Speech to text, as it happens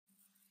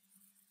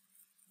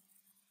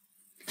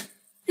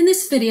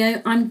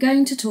video, I'm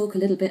going to talk a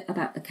little bit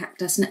about the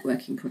CAQDAS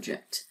Networking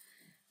Project,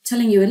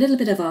 telling you a little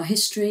bit of our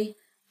history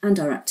and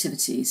our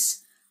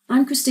activities.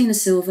 I'm Christina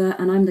Silver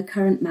and I'm the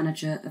current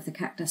manager of the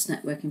CAQDAS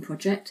Networking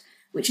Project,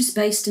 which is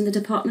based in the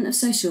Department of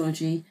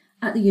Sociology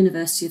at the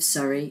University of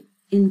Surrey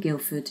in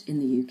Guildford in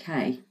the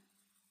UK.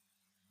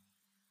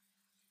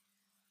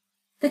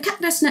 The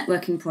CAQDAS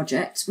Networking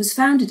Project was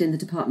founded in the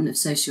Department of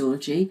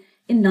Sociology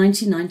in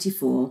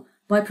 1994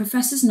 by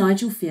Professors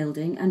Nigel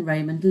Fielding and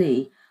Raymond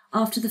Lee,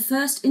 after the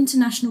first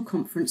international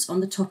conference on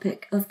the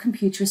topic of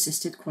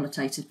computer-assisted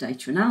qualitative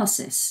data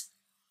analysis.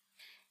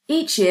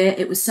 Each year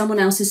it was someone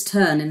else's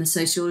turn in the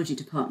sociology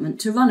department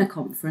to run a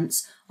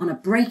conference on a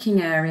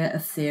breaking area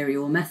of theory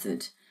or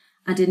method,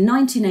 and in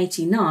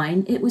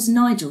 1989 it was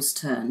Nigel's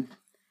turn.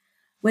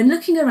 When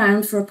looking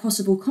around for a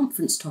possible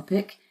conference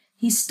topic,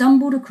 he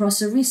stumbled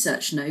across a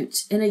research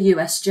note in a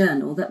US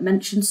journal that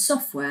mentioned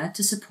software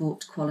to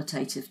support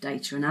qualitative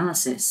data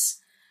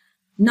analysis.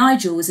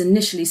 Nigel was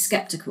initially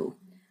sceptical,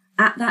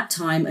 at that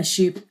time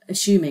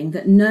assuming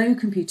that no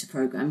computer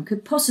program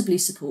could possibly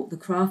support the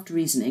craft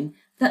reasoning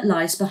that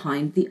lies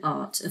behind the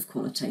art of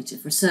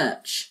qualitative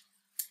research.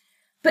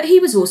 But he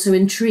was also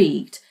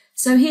intrigued,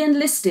 so he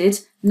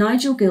enlisted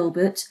Nigel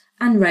Gilbert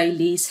and Ray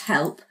Lee's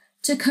help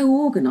to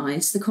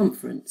co-organise the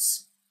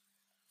conference.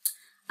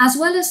 As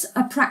well as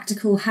a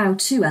practical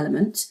how-to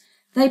element,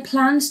 they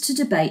planned to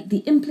debate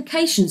the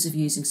implications of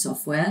using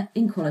software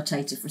in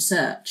qualitative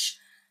research.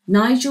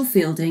 Nigel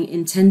Fielding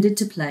intended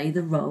to play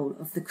the role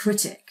of the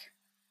critic.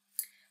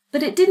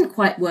 But it didn't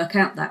quite work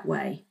out that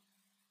way.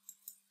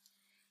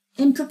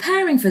 In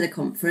preparing for the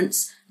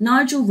conference,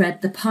 Nigel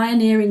read the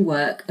pioneering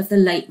work of the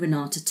late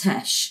Renata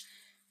Tesh,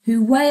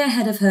 who way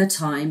ahead of her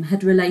time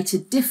had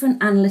related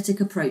different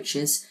analytic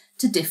approaches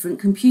to different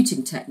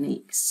computing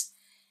techniques.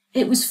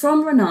 It was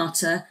from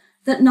Renata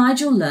that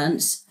Nigel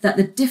learnt that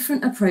the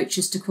different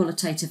approaches to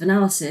qualitative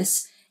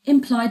analysis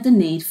implied the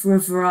need for a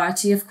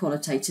variety of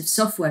qualitative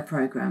software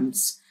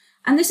programs,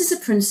 and this is a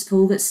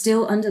principle that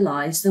still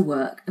underlies the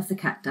work of the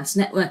CAQDAS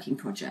Networking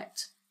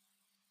Project.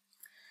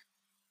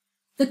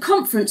 The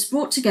conference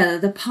brought together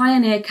the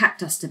pioneer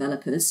CAQDAS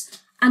developers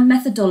and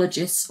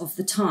methodologists of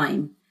the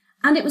time,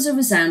 and it was a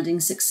resounding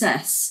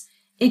success,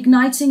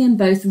 igniting in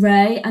both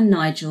Ray and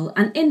Nigel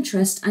an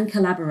interest and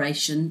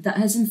collaboration that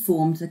has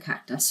informed the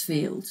CAQDAS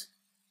field.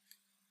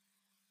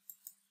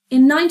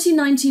 In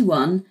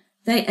 1991,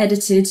 they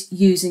edited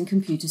Using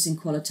Computers in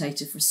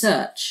Qualitative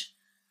Research,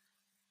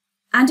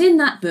 and in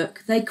that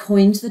book they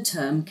coined the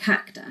term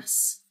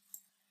CAQDAS.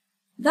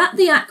 That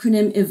the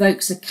acronym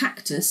evokes a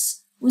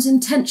cactus was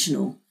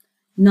intentional.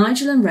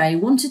 Nigel and Ray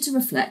wanted to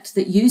reflect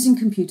that using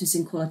computers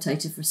in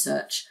qualitative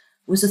research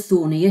was a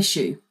thorny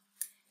issue.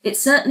 It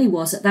certainly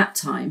was at that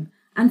time,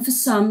 and for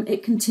some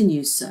it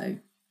continues so.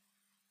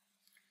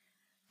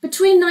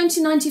 Between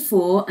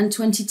 1994 and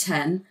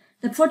 2010,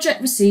 the project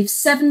received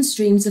 7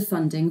 streams of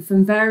funding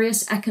from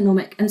various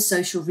economic and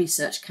social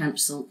research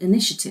council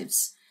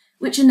initiatives,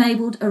 which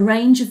enabled a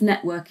range of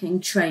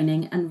networking,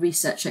 training and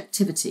research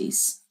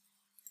activities.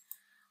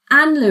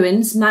 Anne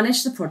Lewins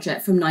managed the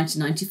project from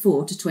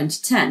 1994 to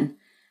 2010,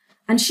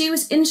 and she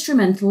was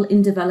instrumental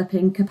in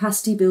developing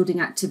capacity building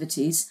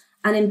activities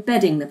and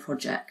embedding the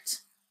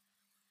project.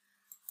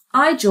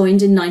 I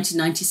joined in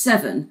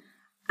 1997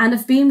 and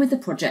have been with the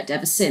project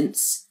ever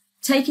since,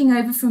 taking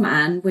over from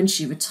Anne when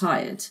she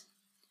retired.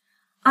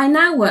 I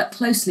now work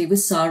closely with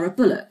Sarah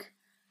Bulloch,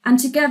 and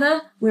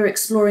together we're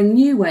exploring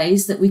new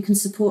ways that we can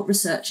support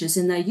researchers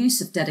in their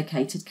use of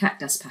dedicated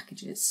CAQDAS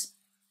packages.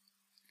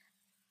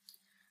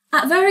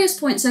 At various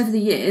points over the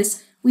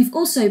years, we've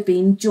also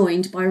been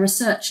joined by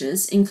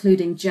researchers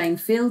including Jane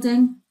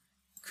Fielding,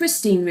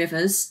 Christine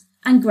Rivers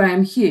and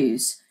Graham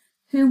Hughes,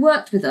 who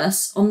worked with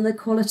us on the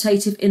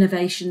qualitative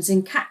innovations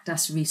in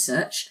CAQDAS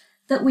research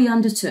that we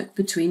undertook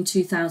between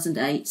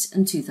 2008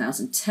 and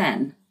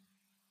 2010.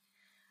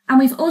 And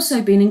we've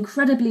also been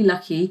incredibly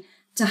lucky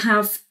to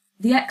have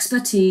the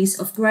expertise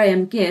of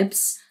Graham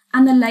Gibbs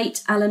and the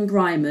late Alan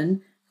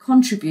Bryman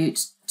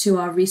contribute to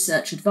our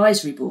research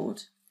advisory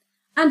board.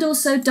 And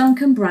also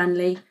Duncan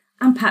Branley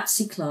and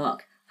Patsy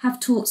Clark have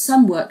taught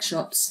some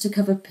workshops to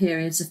cover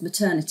periods of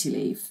maternity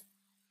leave.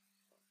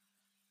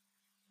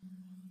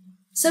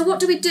 So what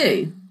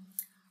do?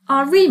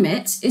 Our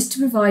remit is to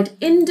provide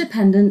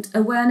independent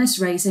awareness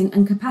raising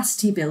and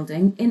capacity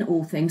building in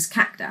all things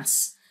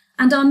CAQDAS,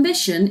 and our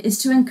mission is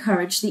to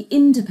encourage the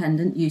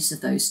independent use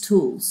of those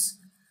tools.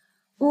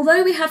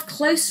 Although we have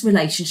close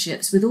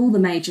relationships with all the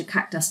major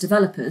CAQDAS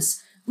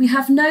developers, we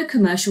have no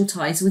commercial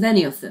ties with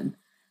any of them,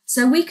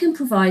 so we can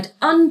provide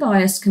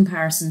unbiased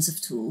comparisons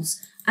of tools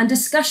and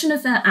discussion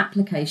of their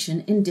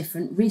application in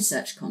different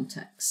research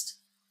contexts.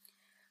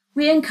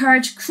 We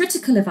encourage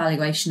critical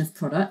evaluation of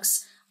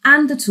products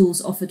and the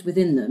tools offered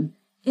within them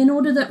in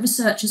order that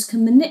researchers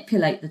can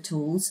manipulate the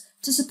tools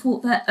to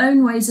support their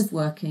own ways of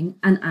working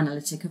and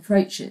analytic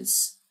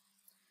approaches.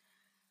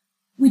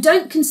 We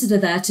don't consider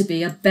there to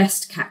be a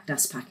best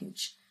CAQDAS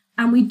package,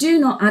 and we do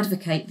not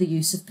advocate the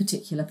use of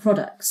particular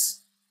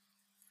products.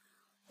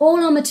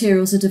 All our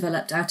materials are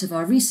developed out of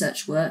our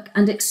research work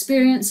and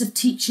experience of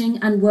teaching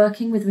and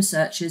working with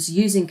researchers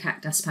using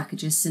CAQDAS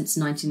packages since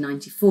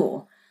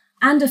 1994,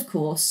 and of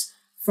course,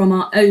 from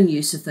our own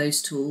use of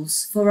those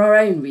tools for our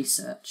own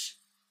research.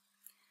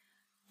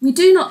 We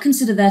do not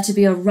consider there to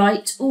be a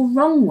right or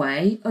wrong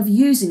way of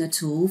using a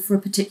tool for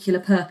a particular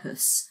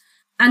purpose,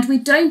 and we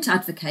don't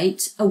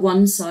advocate a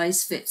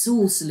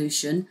one-size-fits-all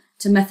solution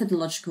to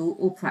methodological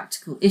or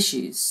practical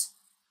issues.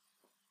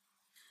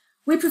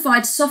 We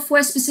provide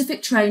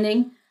software-specific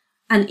training,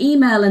 an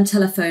email and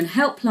telephone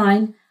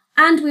helpline,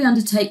 and we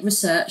undertake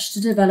research to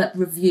develop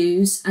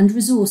reviews and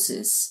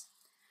resources.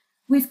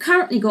 We've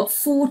currently got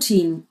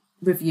 14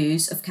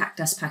 reviews of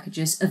CAQDAS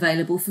packages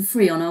available for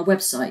free on our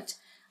website,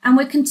 and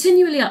we're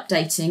continually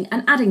updating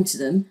and adding to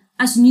them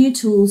as new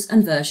tools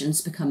and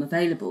versions become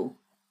available.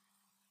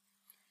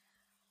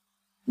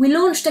 We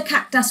launched a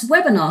CAQDAS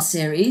webinar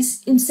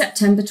series in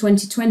September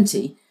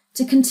 2020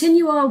 to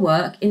continue our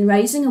work in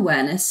raising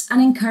awareness and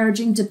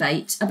encouraging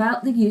debate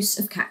about the use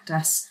of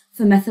CAQDAS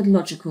for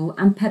methodological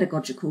and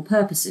pedagogical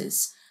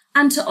purposes,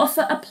 and to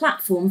offer a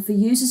platform for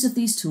users of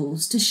these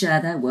tools to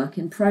share their work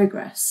in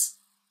progress.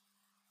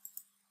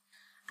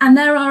 And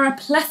there are a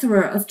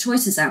plethora of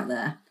choices out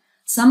there.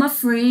 Some are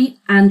free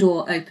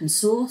and/or open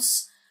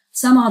source,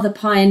 some are the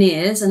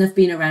pioneers and have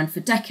been around for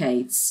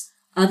decades,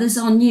 others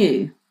are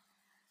new.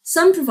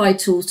 Some provide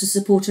tools to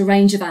support a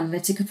range of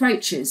analytic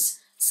approaches.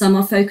 Some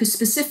are focused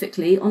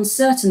specifically on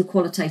certain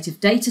qualitative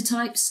data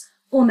types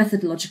or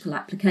methodological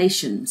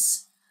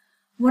applications.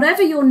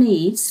 Whatever your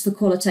needs for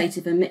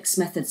qualitative and mixed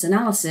methods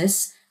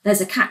analysis,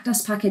 there's a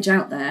CAQDAS package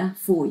out there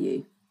for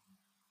you.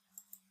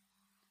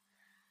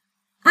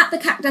 At the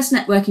CAQDAS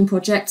Networking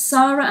Project,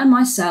 Sarah and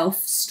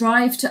myself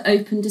strive to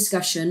open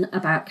discussion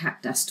about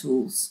CAQDAS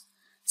tools.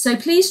 So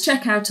please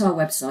check out our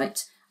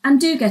website and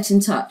do get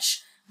in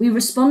touch. We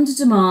respond to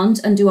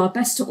demand and do our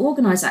best to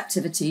organise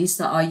activities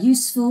that are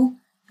useful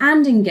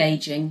and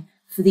engaging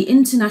for the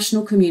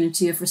international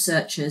community of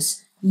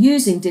researchers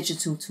using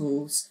digital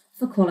tools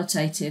for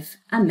qualitative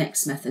and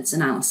mixed methods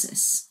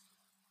analysis.